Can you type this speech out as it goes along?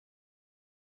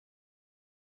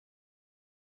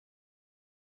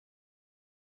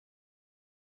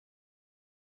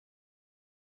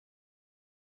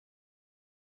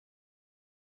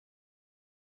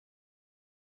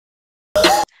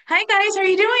Hi guys, how are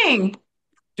you doing?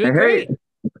 Doing Hey,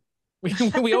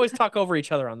 great. We always talk over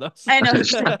each other on those. I know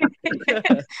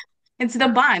it's the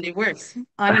bond. It works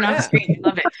on and off Yeah. screen. I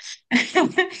love it.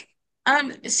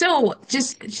 So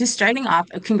just starting off,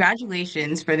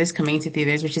 congratulations for this coming to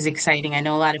theaters, which is exciting. I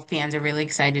know a lot of fans are really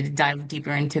excited to dive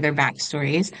deeper into their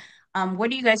backstories.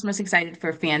 What are you guys most excited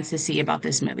for fans to see about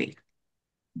this movie?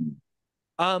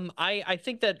 I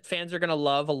think that fans are gonna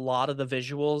love a lot of the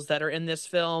visuals that are in this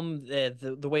film,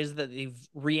 the ways that they've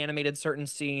reanimated certain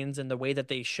scenes and the way that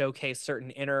they showcase certain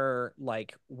inner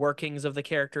like workings of the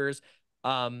characters,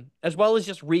 as well as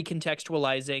just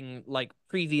recontextualizing like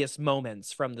previous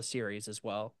moments from the series as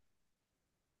well.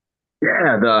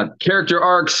 yeah, the character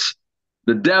arcs,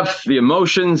 the depth, the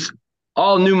emotions,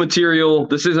 all new material.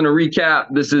 This isn't a recap.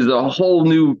 This is a whole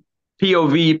new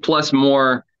POV plus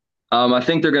more. I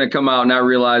think they're going to come out not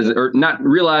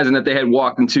realizing that they had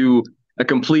walked into a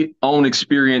complete own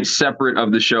experience separate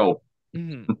of the show.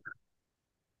 Mhm.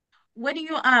 What do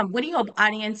you hope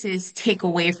audiences take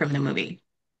away from the movie?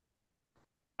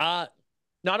 Uh,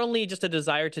 Not only just a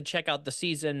desire to check out the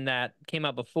season that came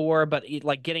out before, but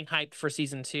like getting hyped for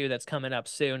season two that's coming up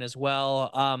soon as well.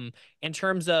 In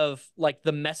terms of like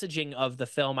the messaging of the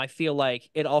film, I feel like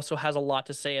it also has a lot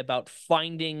to say about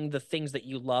finding the things that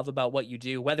you love about what you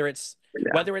do, Yeah, whether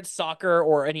it's soccer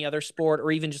or any other sport,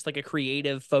 or even just like a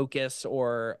creative focus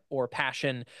or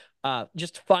passion.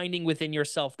 Just finding within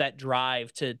yourself that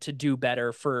drive to do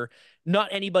better for not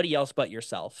anybody else but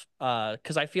yourself.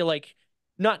 Because I feel like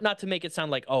not to make it sound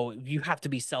like, oh, you have to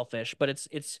be selfish, but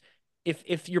it's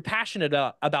if you're passionate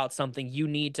about something, you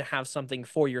need to have something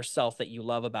for yourself that you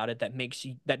love about it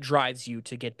that drives you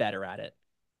to get better at it.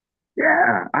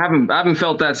 yeah. I haven't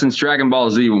felt that since Dragon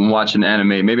Ball Z when watching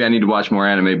anime. Maybe I need to watch more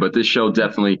anime, but this show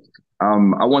definitely.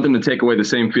 I want them to take away the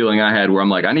same feeling I had, where I'm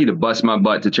like, I need to bust my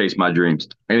butt to chase my dreams.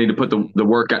 I need to put Mhm. the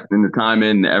work and the time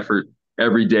in, the effort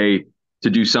every day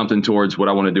to do something towards what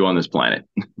I want to do on this planet.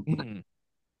 Mhm.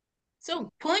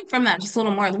 So, pulling from that just a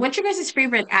little more, what's your guys'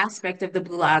 favorite aspect of the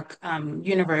Blue Lock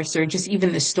universe, or just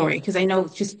even the story? Because I know,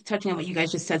 just touching on what you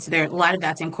guys just said, so there a lot of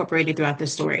that's incorporated throughout the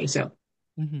story. So,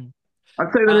 Mhm.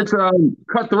 I'd say that Um, it's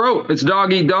cutthroat. It's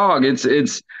dog eat dog.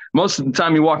 It's most of the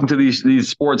time you walk into these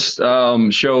sports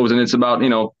shows and it's about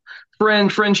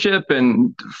friendship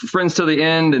and friends to the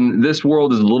end. And this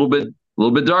world is a little bit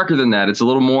darker than that. It's a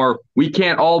little more. We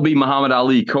can't all be Muhammad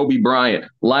Ali, Kobe Bryant,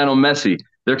 Lionel Messi.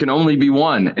 There can only be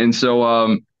one. And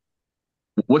so,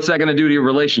 what's that going to do to your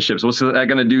relationships? What's that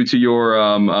going to do to your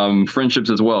friendships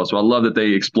as well? So I love that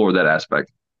they explore that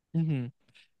aspect. mhm.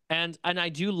 And I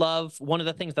do love one of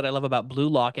the things that I love about Blue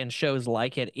Lock and shows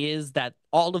like it is that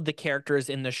all of the characters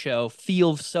in the show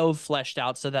feel so fleshed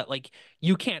out so that like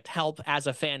you can't help as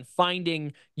a fan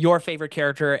finding your favorite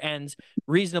character and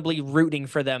reasonably rooting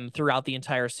for them throughout the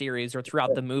entire series or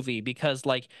throughout the movie because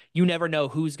like you never know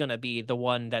who's gonna be the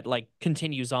one that like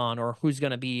continues on or who's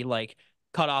gonna be like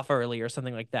cut off early or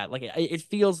something like that. Like it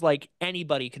feels like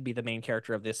anybody could be the main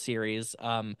character of this series.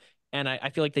 And I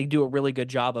feel like they do a really good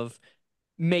job of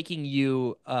making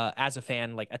you as a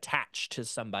fan like attached to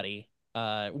somebody,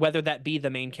 whether that be the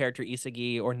main character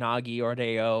Isagi or Nagi or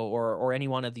Reo or any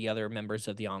one of the other members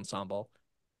of the ensemble.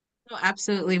 no,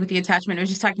 absolutely, with the attachment. I was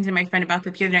just talking to my friend about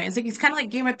that the other night. It's kind of like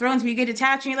Game of Thrones, where you get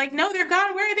attached and you're like, no, they're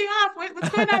gone. Where are they off? What's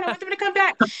going on? I want them to come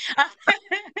back. Uh,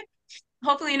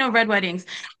 Hopefully, no red weddings.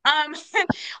 Um,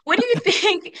 what do you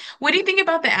think? What do you think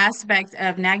about the aspect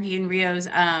of Nagy and Rio's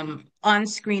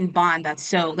on-screen bond that's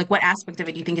so like what aspect of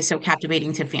it do you think is so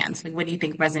captivating to fans? Like what do you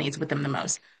think resonates with them the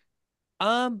most?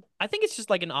 I think it's just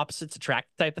like an opposites attract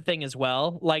type of thing as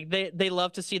well. Like they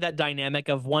love to see that dynamic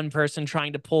of one person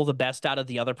trying to pull the best out of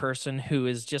the other person who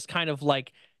is just kind of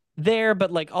like there,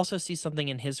 but like also see something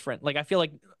in his friend. Like I feel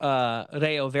like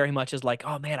Reo very much is like,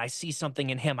 oh man, I see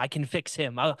something in him. I can fix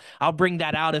him. I'll bring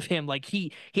that out of him. Like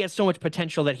he has so much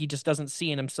potential that he just doesn't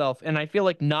see in himself. And I feel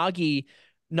like Nagi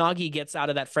gets out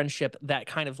of that friendship that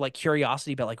kind of like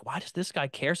curiosity, but like, why does this guy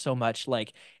care so much?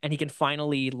 Like, and he can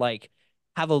finally like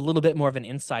have a little bit more of an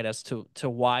insight as to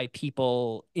why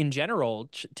people in general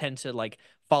tend to like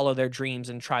follow their dreams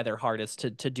and try their hardest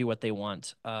to do what they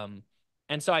want.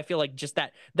 And so I feel like just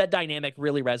that dynamic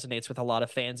really resonates with a lot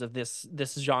of fans of this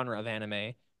genre of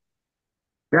anime.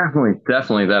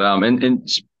 Definitely that and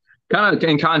kind of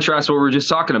in contrast to what we were just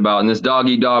talking about in this dog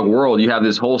eat dog world, you have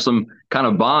this wholesome kind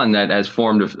of bond that has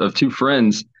formed of two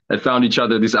friends that found each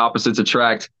other, these opposites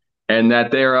attract, and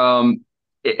that they're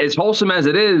as wholesome as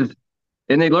it is,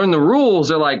 and they learn the rules.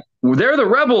 They're like they're the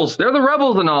rebels. They're the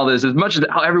rebels in all this. As much as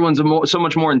how everyone's so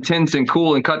much more intense and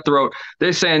cool and cutthroat,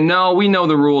 they're saying no, we know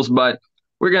the rules, but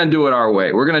we're gonna do it our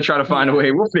way. We're gonna try to find a Yeah.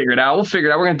 way. We'll figure it out. We'll figure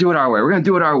it out. We're gonna do it our way. We're gonna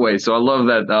do it our way. So I love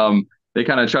that they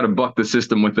kind of try to buck the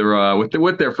system with their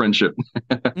with their friendship.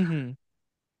 Hmm.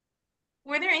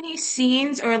 Were there any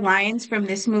scenes or lines from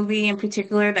this movie in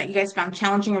particular that you guys found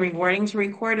challenging or rewarding to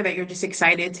record, or that you're just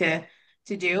excited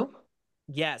to do?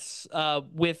 Yes.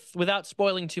 Without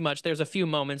spoiling too much, there's a few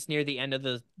moments near the end of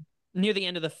the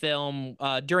film,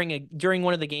 during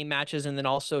one of the game matches, and then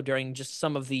also during just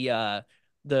some of the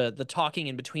talking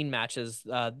in between matches,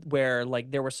 where like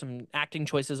there were some acting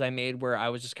choices I made where I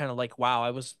was just kind of like, wow, I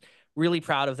was really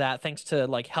proud of that. Thanks to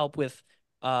like help with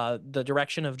the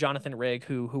direction of Jonathan Rigg,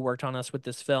 who worked on us with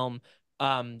this film.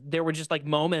 There were just like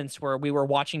moments where we were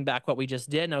watching back what we just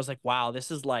did, and I was like, wow,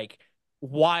 this is like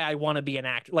why I want to be an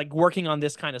actor. Like working on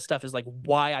this kind of stuff is like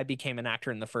why I became an actor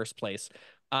in the first place.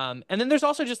 And then there's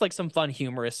also just like some fun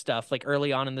humorous stuff. Like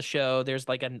early on in the show, there's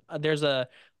a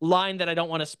line that I don't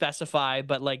want to specify,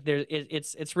 but like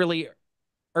it's really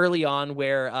early on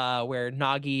where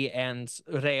Nagi and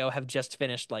Reo have just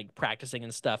finished like practicing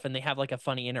and stuff, and they have like a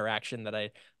funny interaction that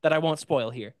I won't spoil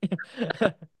here.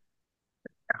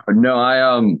 No,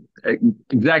 I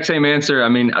exact same answer. I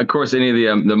mean, of course, any of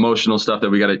the emotional stuff that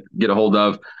we got to get a hold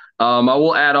of. I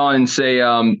will add on and say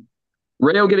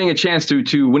Rayo getting a chance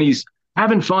to when he's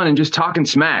having fun and just talking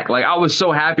smack. Like I was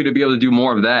so happy to be able to do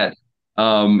more of that.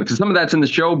 Because some of that's in the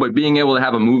show, but being able to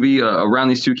have a movie around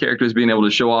these two characters, being able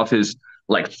to show off his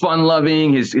like fun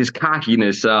loving, his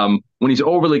cockiness, when he's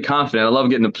overly confident. I love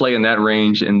getting to play in that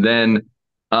range. And then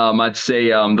I'd say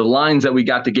the lines that we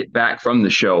got to get back from the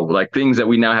show, like things that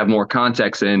we now have more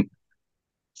context in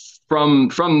from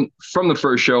the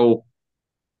first show,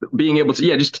 being able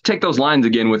to just to take those lines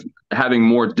again with having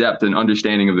more depth and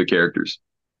understanding of the characters.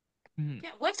 Mhm. Yeah,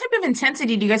 what type of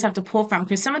intensity do you guys have to pull from?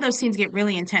 Because some of those scenes get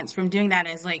really intense from doing that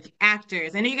as like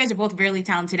actors. I know you guys are both really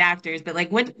talented actors, but like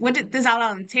does that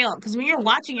all entail? Because when you're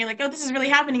watching, you're like, oh, this is really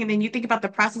happening, and then you think about the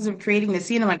process of creating the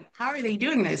scene. I'm like, how are they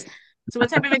doing this? So what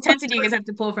type of intensity do you guys have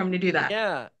to pull from to do that?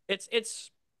 Yeah, it's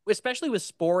especially with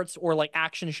sports or like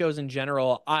action shows in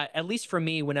general. At least for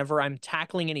me, whenever I'm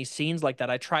tackling any scenes like that,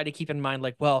 I try to keep in mind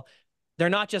like, well, they're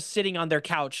not just sitting on their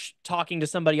couch talking to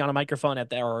somebody on a microphone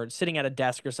at there or sitting at a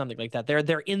desk or something like that.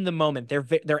 They're in the moment.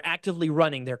 They're actively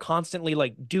running. They're constantly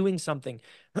like doing something.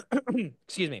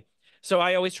 Excuse me. So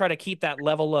I always try to keep that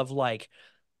level of like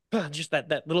just that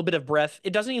little bit of breath.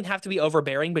 It doesn't even have to be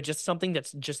overbearing, but just something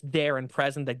that's just there and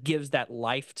present that gives that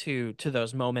life to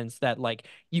those moments that like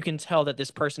you can tell that this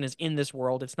person is in this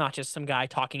world. It's not just some guy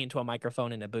talking into a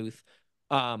microphone in a booth.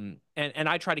 And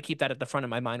I try to keep that at the front of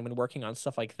my mind when working on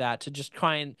stuff like that to just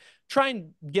try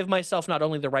and give myself not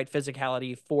only the right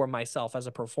physicality for myself as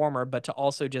a performer, but to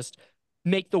also just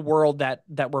make the world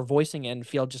that we're voicing in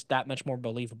feel just that much more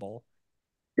believable.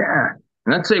 Yeah.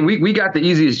 And I'd say we got the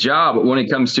easiest job when it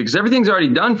comes to because everything's already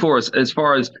done for us as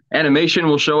far as animation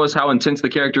will show us how intense the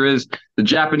character is. The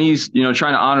Japanese,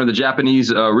 trying to honor the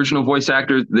Japanese original voice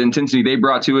actors, the intensity they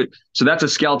brought to it. So that's a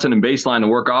skeleton and baseline to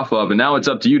work off of. And now it's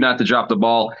up to you not to drop the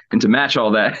ball and to match all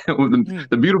that with Mm.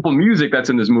 the beautiful music that's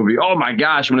in this movie. Oh my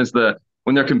gosh,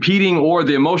 when they're competing or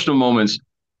the emotional moments,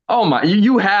 oh my,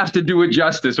 you have to do it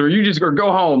justice or you just or go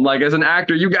home. Like as an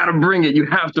actor, you got to bring it. You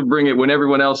have to bring it when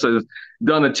everyone else has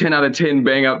done a 10 out of 10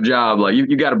 bang up job. Like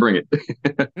you got to bring it.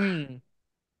 Mm.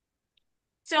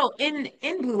 So in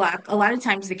Blue Lock, a lot of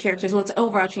times the characters, well, it's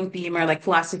overarching theme or like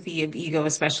philosophy of ego,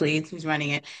 especially it's who's running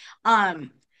it.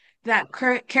 Um, that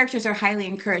characters are highly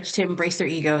encouraged to embrace their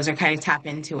egos or kind of tap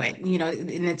into it,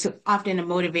 and it's often a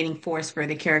motivating force for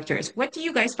the characters. What do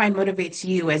you guys find motivates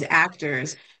you as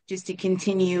actors just to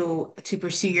continue to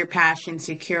pursue your passion,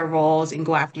 secure roles, and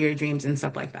go after your dreams and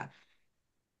stuff like that?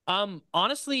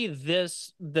 Honestly,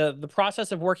 the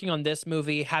process of working on this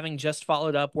movie, having just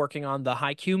followed up working on the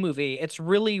Haikyuu movie, it's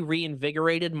really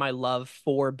reinvigorated my love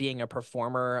for being a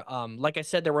performer. Like I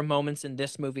said, there were moments in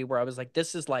this movie where I was like,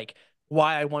 this is like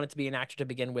why I wanted to be an actor to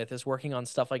begin with, is working on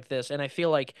stuff like this. And I feel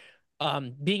like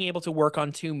being able to work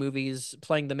on two movies,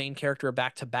 playing the main character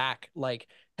back to back, like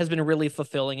has been really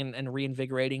fulfilling and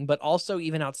reinvigorating. But also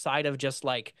even outside of just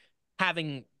like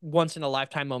having once in a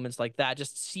lifetime moments like that,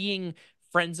 just seeing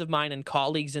friends of mine and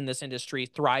colleagues in this industry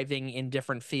thriving in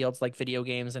different fields like video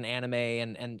games and anime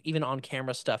and even on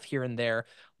camera stuff here and there.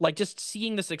 Like just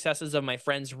seeing the successes of my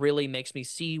friends really makes me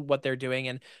see what they're doing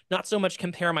and not so much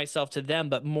compare myself to them,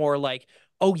 but more like,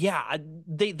 oh yeah,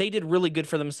 they did really good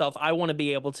for themselves. I want to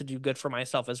be able to do good for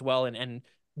myself as well and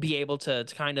be able to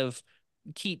kind of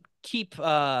keep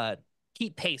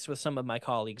keep pace with some of my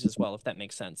colleagues as well, if that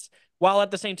makes sense. While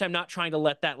at the same time not trying to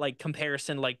let that like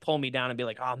comparison like pull me down and be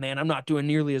like, oh man, I'm not doing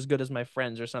nearly as good as my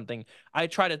friends or something. I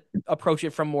try to approach it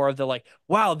from more of the like,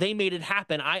 wow, they made it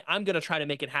happen. I'm gonna try to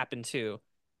make it happen too.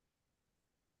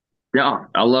 Yeah,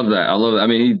 I love that. I love it. I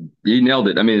mean, he nailed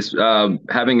it. I mean, it's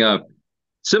having a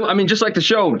I mean, just like the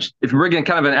show, if you're bringing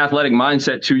kind of an athletic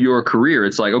mindset to your career,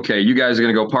 it's like, okay, you guys are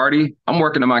going to go party. I'm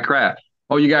working on my craft.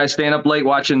 Oh, you guys stand up late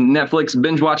watching Netflix,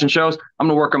 binge watching shows. I'm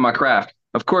going to work on my craft.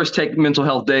 Of course, take mental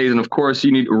health days. And of course,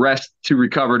 you need rest to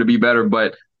recover to be better.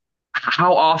 But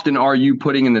how often are you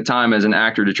putting in the time as an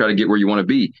actor to try to get where you want to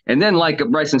be? And then, like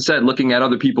Bryson said, looking at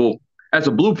other people as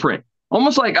a blueprint.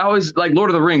 Almost like I always like Lord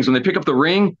of the Rings when they pick up the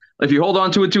ring. If you hold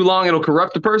on to it too long, it'll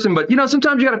corrupt the person. But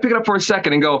sometimes you got to pick it up for a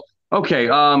second and go, okay,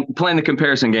 playing the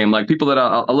comparison game. Like people that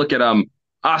I look at,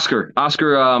 Oscar, I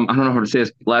don't know how to say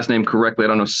his last name correctly. I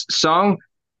don't know, Song,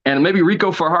 and maybe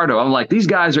Rico Fajardo. I'm like, these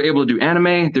guys are able to do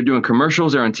anime. They're doing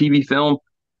commercials. They're on TV, film.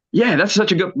 Yeah, that's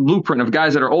such a good blueprint of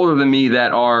guys that are older than me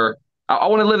that are. I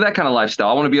want to live that kind of lifestyle.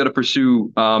 I want to be able to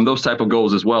pursue those type of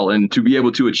goals as well, and to be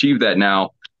able to achieve that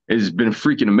now has been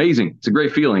freaking amazing. It's a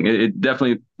great feeling. It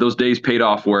definitely those days paid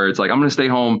off where it's like I'm going to stay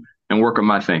home and work on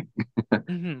my thing.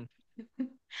 Mm-hmm.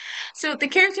 So the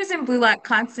characters in Blue Lock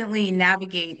constantly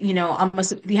navigate,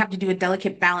 almost you have to do a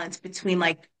delicate balance between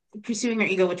like pursuing your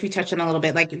ego, which we touched on a little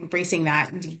bit, like embracing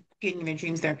that and getting your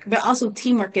dreams there, but also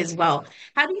teamwork as well.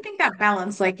 How do you think that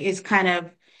balance like it kind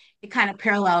of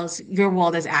parallels your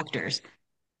world as actors?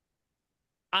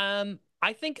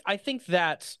 I think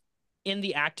that in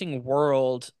the acting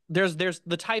world, there's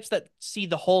the types that see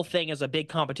the whole thing as a big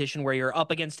competition where you're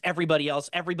up against everybody else.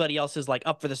 Everybody else is like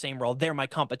up for the same role. They're my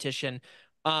competition.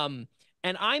 Um,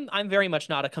 and I'm very much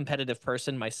not a competitive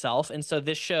person myself, and so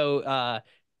this show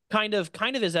kind of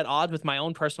is at odds with my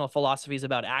own personal philosophies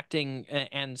about acting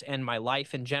and my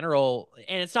life in general.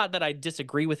 And it's not that I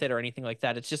disagree with it or anything like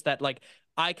that. It's just that like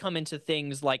I come into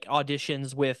things like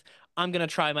auditions with I'm gonna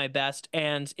try my best,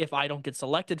 and if I don't get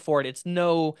selected for it, it's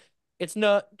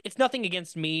nothing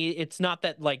against me. It's not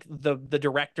that like the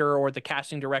director or the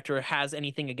casting director has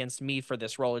anything against me for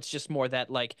this role. It's just more that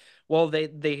like, well,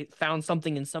 they found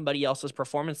something in somebody else's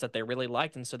performance that they really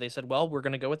liked, and so they said, well, we're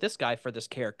gonna go with this guy for this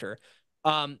character.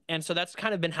 And so that's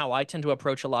kind of been how I tend to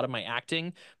approach a lot of my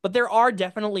acting. But there are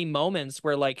definitely moments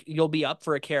where like you'll be up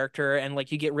for a character and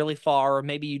like you get really far, or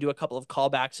maybe you do a couple of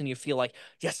callbacks and you feel like,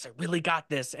 yes, I really got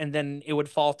this, and then it would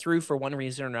fall through for one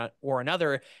reason or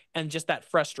another. And just that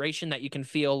frustration that you can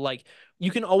feel, like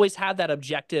you can always have that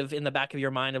objective in the back of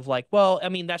your mind of like, well, I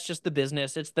mean, that's just the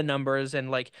business, it's the numbers, and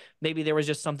like maybe there was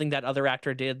just something that other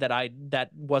actor did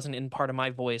that wasn't in part of my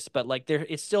voice, but like there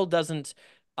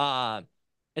uh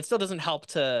it still doesn't help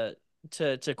to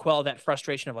quell that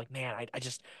frustration of like, man, I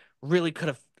just really could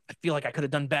have. I feel like I could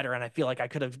have done better, and I feel like I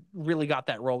could have really got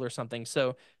that role or something.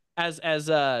 So, as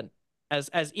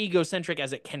egocentric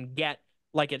as it can get,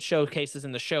 like it showcases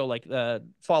in the show, like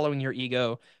following your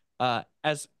ego,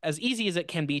 as easy as it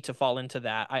can be to fall into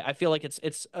that, I feel like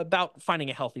it's about finding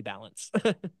a healthy balance.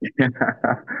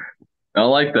 I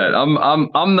like that.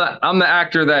 I'm the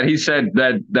actor that he said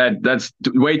that's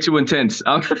way too intense.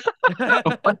 For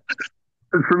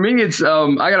me, it's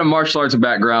I got a martial arts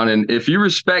background, and if you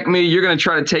respect me, you're gonna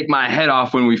try to take my head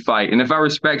off when we fight. And if I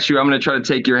respect you, I'm gonna try to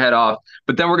take your head off.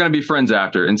 But then we're gonna be friends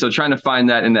after. And so trying to find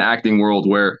that in the acting world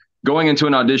where going into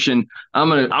an audition,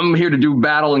 I'm here to do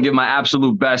battle and give my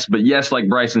absolute best. But yes, like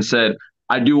Bryson said,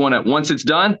 I do want to once it's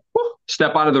done,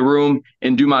 step out of the room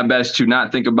and do my best to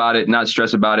not think about it, not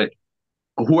stress about it.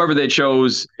 Whoever they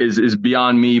chose is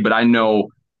beyond me, but I know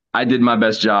I did my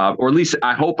best job, or at least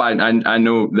I hope I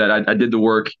know that I did the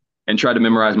work and tried to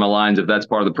memorize my lines if that's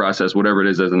part of the process, whatever it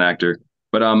is as an actor.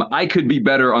 But I could be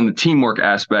better on the teamwork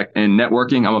aspect and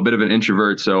networking. I'm a bit of an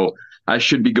introvert, so I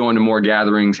should be going to more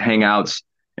gatherings, hangouts,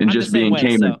 and I'm the just same being way,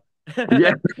 Cayman. so.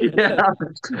 Yeah, yeah.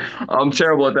 I'm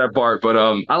terrible at that part, but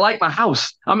I like my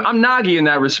house. I'm Nagi in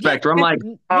that Yeah, respect, where I'm like,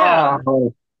 yeah.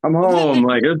 oh, I'm home.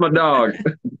 Like, there's my dog.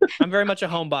 I'm very much a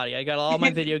homebody. I got all my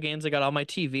video games. I got all my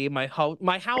TV. My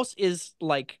house is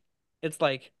like, it's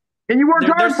like And you worked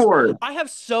hard there's for it. I have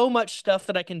so much stuff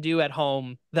that I can do at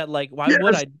home that like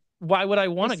Yes. why would I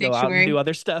The want to go out and do sanctuary.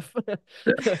 other stuff?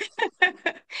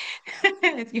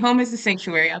 Your home is a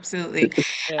sanctuary, absolutely.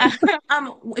 Yeah.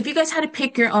 If you guys had to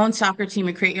pick your own soccer team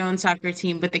and create your own soccer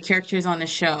team, but the characters on the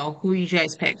show, who would you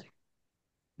guys pick?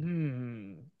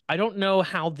 Hmm. I don't know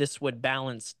how this would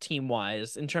balance team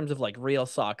wise in terms of like real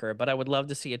soccer, but I would love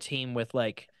to see a team with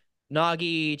like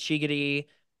Nagi, Chigiri,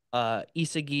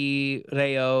 Isagi,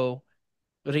 Reo,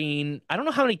 Rin. I don't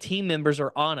know how many team members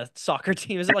are on a soccer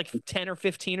team. Is it like 10 or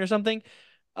 15 or something?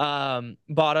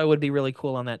 Bado would be really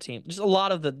cool on that team. Just a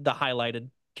lot of the highlighted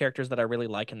characters that I really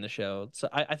like in the show. So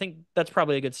I think that's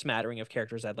probably a good smattering of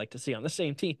characters I'd like to see on the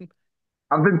same team.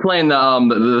 I've been playing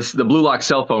the Blue Lock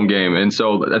cell phone game, and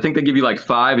so I think they give you like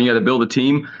five, and you got to build a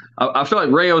team. I feel like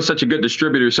Rayo is such a good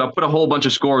distributor, so I put a whole bunch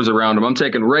of scores around him. I'm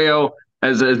taking Rayo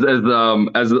as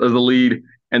the lead,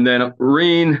 and then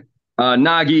Reen,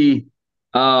 Nagi,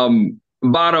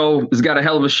 Bato has got a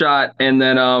hell of a shot, and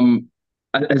then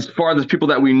as far as people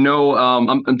that we know,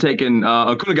 I'm taking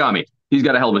Kunigami. He's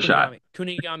got a hell of a shot.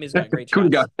 Kunigami's got great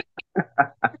Kunigami.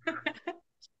 shots.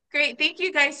 Great. Thank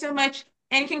you guys so much.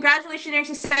 And congratulations on your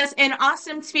success. And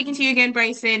awesome speaking to you again,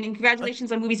 Bryson. And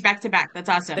congratulations on movies back to back. That's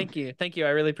awesome. Thank you. Thank you. I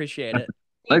really appreciate it.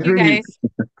 Thank Nice you meeting guys. you.